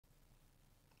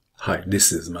Hi,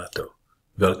 this is Mato.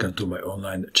 Welcome to my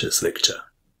online chess lecture.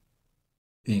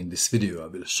 In this video I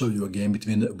will show you a game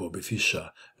between Bobby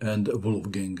Fischer and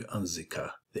Wolfgang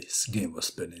Unzicker. This game was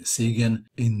played in Siegen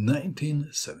in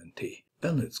 1970.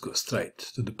 And let's go straight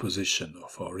to the position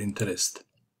of our interest.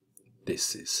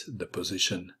 This is the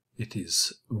position. It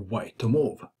is white to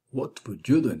move. What would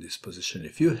you do in this position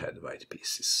if you had white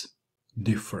pieces?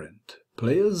 Different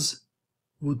players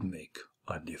would make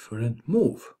a different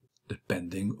move,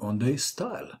 depending on their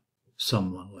style.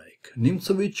 Someone like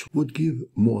Nimzowitsch would give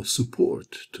more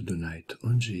support to the knight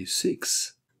on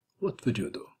g6. What would you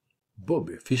do?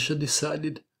 Bobby Fischer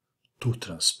decided to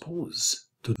transpose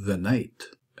to the knight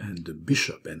and the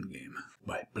bishop endgame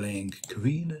by playing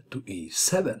queen to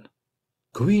e7.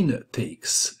 Queen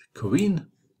takes queen,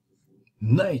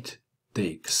 knight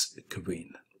takes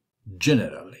queen.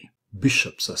 Generally,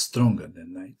 bishops are stronger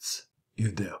than knights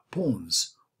if they are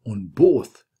pawns on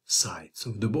both sides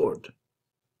of the board.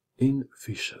 In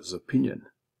Fischer's opinion,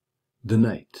 the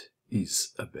knight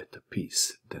is a better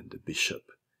piece than the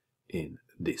bishop in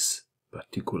this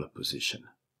particular position.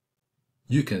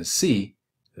 You can see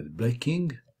that Black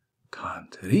King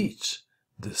can't reach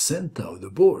the center of the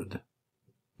board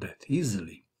that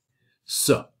easily.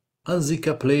 So,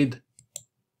 Unzicker played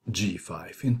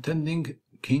g5, intending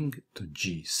king to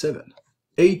g7.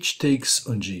 H takes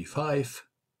on g5,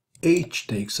 H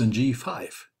takes on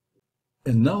g5.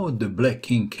 And now the Black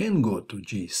King can go to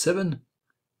g7,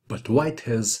 but White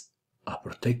has a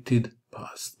protected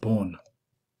passed pawn.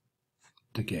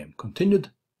 The game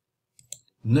continued.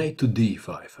 Knight to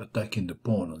d5, attacking the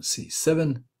pawn on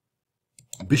c7.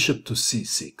 Bishop to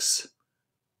c6.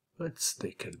 Let's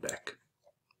take it back.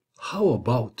 How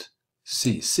about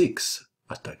c6,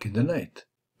 attacking the knight?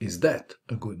 Is that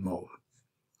a good move?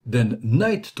 Then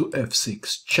knight to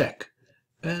f6, check.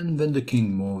 And when the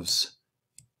king moves,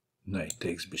 knight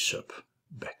takes bishop.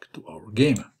 Back to our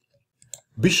game.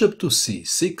 Bishop to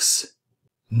c6,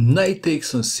 knight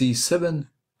takes on c7,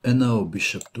 and now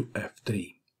bishop to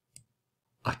f3.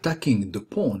 Attacking the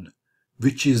pawn,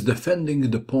 which is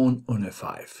defending the pawn on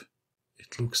f5.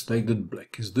 It looks like that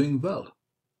Black is doing well.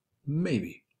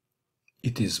 Maybe.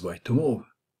 It is white to move.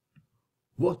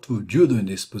 What would you do in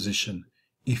this position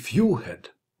if you had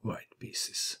white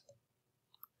pieces?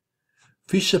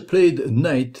 Fischer played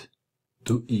knight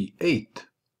to e8,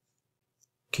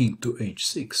 king to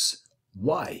h6.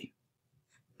 Why?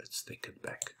 Let's take it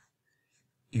back.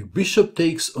 If bishop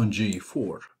takes on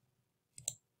g4,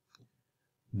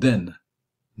 then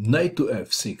knight to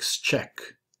f6 check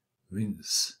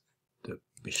wins the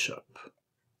bishop.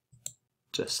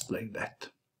 Just like that.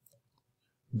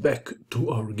 Back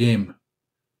to our game.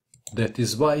 That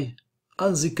is why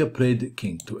Unzicker played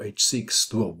king to h6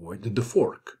 to avoid the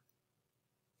fork.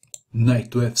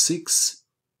 Knight to f6,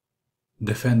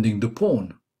 defending the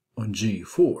pawn on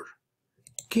g4.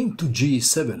 King to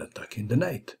g7, attacking the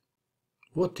knight.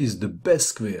 What is the best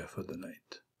square for the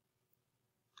knight?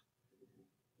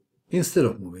 Instead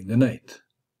of moving the knight,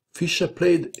 Fischer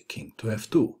played king to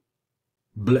f2.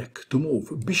 Black to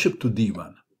move, bishop to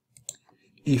d1.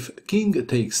 If king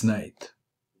takes knight,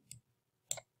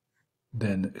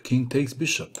 then king takes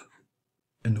bishop,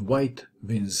 and white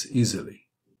wins easily.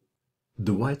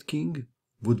 The white king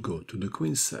would go to the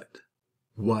queen side,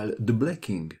 while the black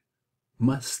king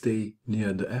must stay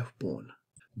near the f-pawn.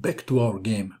 Back to our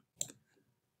game.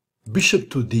 Bishop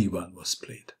to d1 was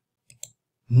played.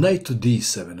 Knight to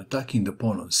d7, attacking the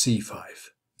pawn on c5.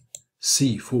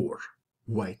 c4.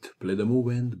 White played a move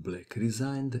and black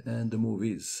resigned, and the move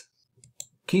is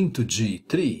king to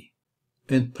g3,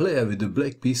 and player with the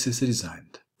black pieces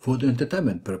resigned. For the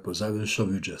entertainment purpose, I will show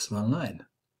you just one line.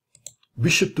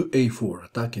 Bishop to a4,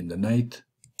 attacking the knight.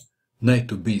 Knight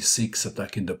to b6,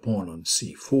 attacking the pawn on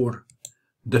c4.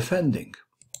 Defending.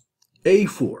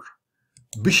 a4.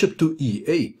 Bishop to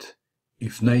e8.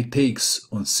 If knight takes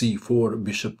on c4,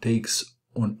 bishop takes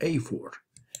on a4.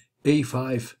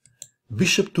 a5.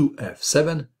 Bishop to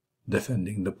f7,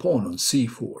 defending the pawn on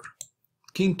c4.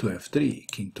 King to f3,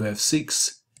 king to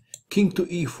f6, king to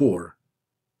e4.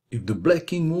 If the black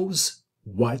king moves,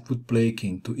 white would play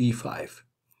king to e5.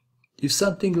 If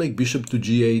something like bishop to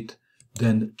g8,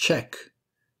 then check.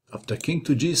 After king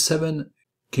to g7,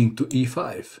 king to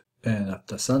e5. And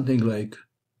after something like,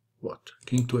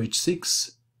 king to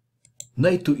h6,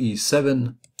 knight to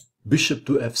e7, bishop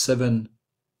to f7,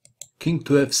 king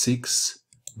to f6,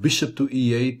 bishop to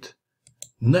e8,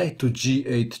 knight to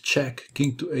g8 check,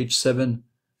 king to h7,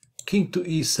 king to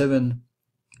e7,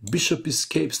 bishop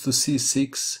escapes to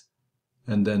c6,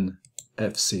 and then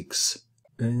f6.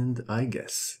 And I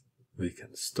guess we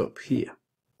can stop here.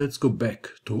 Let's go back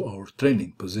to our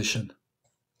training position.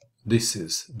 This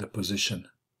is the position.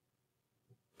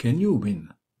 Can you win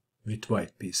with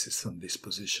white pieces from this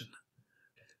position?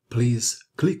 Please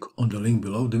click on the link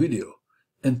below the video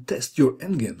and test your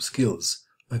endgame skills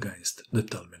against the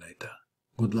Terminator.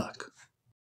 Good luck!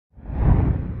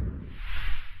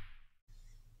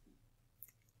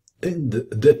 And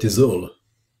that is all.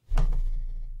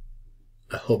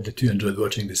 I hope that you enjoyed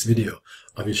watching this video.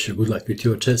 I wish you good luck with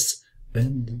your chess,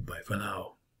 and bye for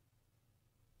now.